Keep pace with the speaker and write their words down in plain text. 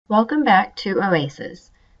Welcome back to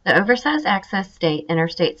OASIS, the Oversized Access State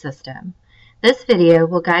Interstate System. This video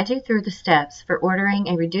will guide you through the steps for ordering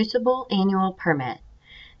a reducible annual permit.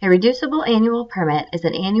 A reducible annual permit is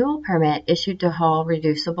an annual permit issued to haul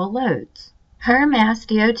reducible loads. Per Mass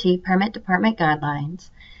DOT Permit Department guidelines,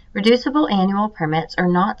 reducible annual permits are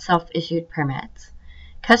not self-issued permits.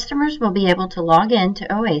 Customers will be able to log in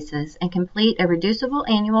to OASIS and complete a reducible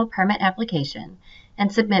annual permit application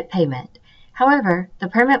and submit payment. However, the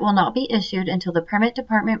permit will not be issued until the permit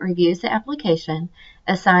department reviews the application,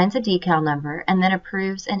 assigns a decal number, and then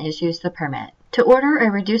approves and issues the permit. To order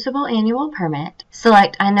a reducible annual permit,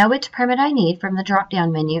 select I know which permit I need from the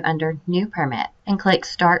drop-down menu under New Permit and click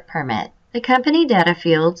Start Permit. The company data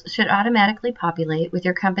fields should automatically populate with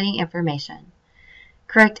your company information.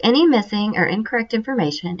 Correct any missing or incorrect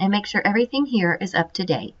information and make sure everything here is up to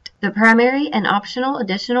date. The primary and optional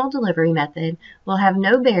additional delivery method will have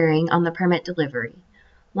no bearing on the permit delivery.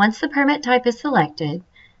 Once the permit type is selected,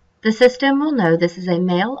 the system will know this is a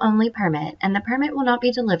mail-only permit and the permit will not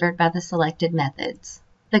be delivered by the selected methods.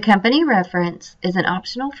 The company reference is an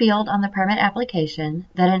optional field on the permit application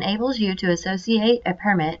that enables you to associate a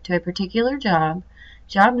permit to a particular job,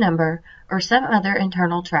 job number, or some other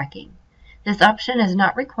internal tracking. This option is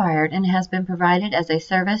not required and has been provided as a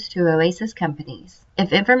service to OASIS companies.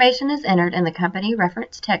 If information is entered in the company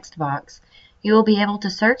reference text box, you will be able to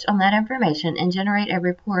search on that information and generate a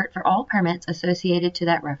report for all permits associated to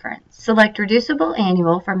that reference. Select Reducible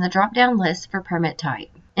Annual from the drop-down list for permit type.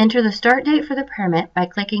 Enter the start date for the permit by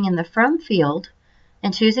clicking in the From field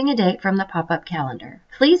and choosing a date from the pop-up calendar.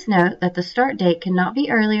 Please note that the start date cannot be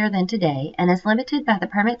earlier than today and is limited by the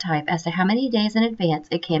permit type as to how many days in advance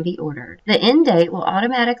it can be ordered. The end date will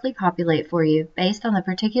automatically populate for you based on the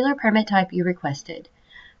particular permit type you requested.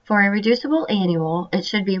 For a reducible annual, it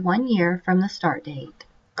should be 1 year from the start date.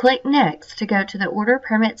 Click Next to go to the Order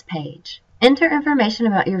Permits page. Enter information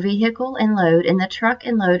about your vehicle and load in the Truck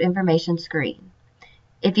and Load Information screen.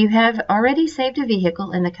 If you have already saved a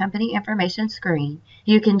vehicle in the company information screen,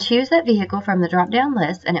 you can choose that vehicle from the drop-down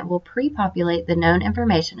list and it will pre-populate the known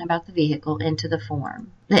information about the vehicle into the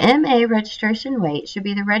form. The MA registration weight should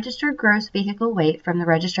be the registered gross vehicle weight from the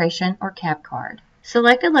registration or cab card.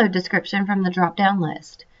 Select a load description from the drop-down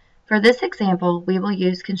list. For this example, we will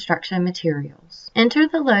use construction materials. Enter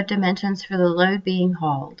the load dimensions for the load being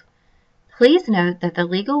hauled. Please note that the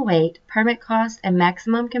legal weight, permit cost, and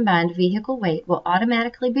maximum combined vehicle weight will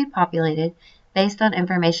automatically be populated based on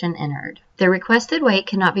information entered. The requested weight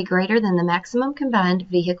cannot be greater than the maximum combined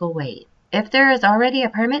vehicle weight. If there is already a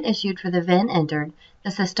permit issued for the VIN entered, the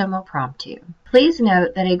system will prompt you. Please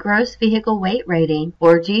note that a gross vehicle weight rating,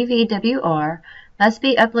 or GVWR, must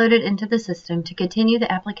be uploaded into the system to continue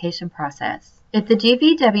the application process. If the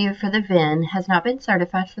GVW for the VIN has not been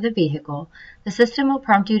certified for the vehicle, the system will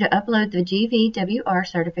prompt you to upload the GVWR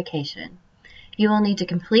certification. You will need to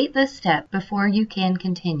complete this step before you can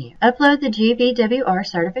continue. Upload the GVWR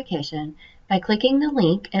certification by clicking the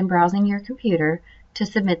link and browsing your computer to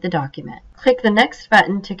submit the document. Click the Next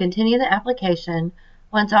button to continue the application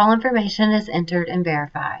once all information is entered and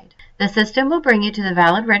verified. The system will bring you to the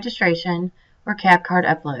valid registration or cab card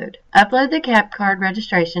upload. Upload the cab card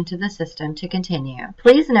registration to the system to continue.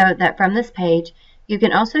 Please note that from this page, you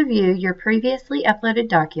can also view your previously uploaded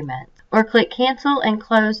documents, or click Cancel and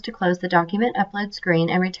Close to close the document upload screen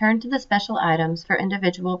and return to the Special Items for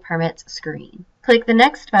Individual Permits screen. Click the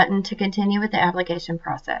Next button to continue with the application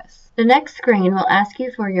process. The next screen will ask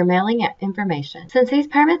you for your mailing information. Since these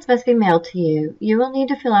permits must be mailed to you, you will need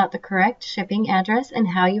to fill out the correct shipping address and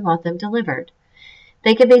how you want them delivered.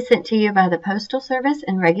 They can be sent to you by the postal service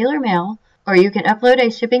in regular mail, or you can upload a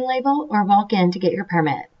shipping label or walk in to get your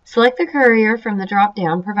permit. Select the courier from the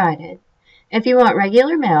drop-down provided. If you want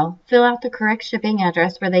regular mail, fill out the correct shipping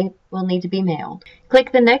address where they will need to be mailed.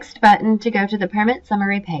 Click the Next button to go to the permit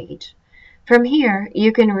summary page. From here,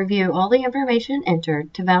 you can review all the information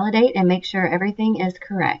entered to validate and make sure everything is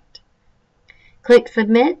correct. Click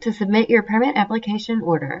Submit to submit your permit application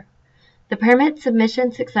order. The Permit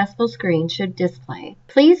Submission Successful screen should display.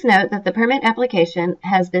 Please note that the permit application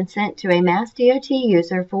has been sent to a Mass DOT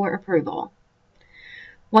user for approval.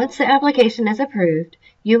 Once the application is approved,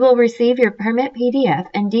 you will receive your permit PDF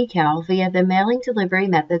and decal via the mailing delivery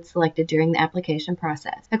method selected during the application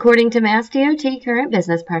process. According to Mass DOT current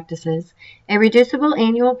business practices, a reducible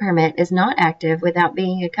annual permit is not active without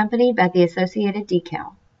being accompanied by the associated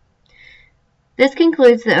decal. This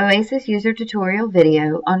concludes the OASIS user tutorial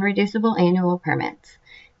video on reducible annual permits.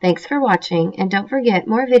 Thanks for watching, and don't forget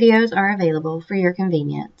more videos are available for your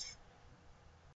convenience.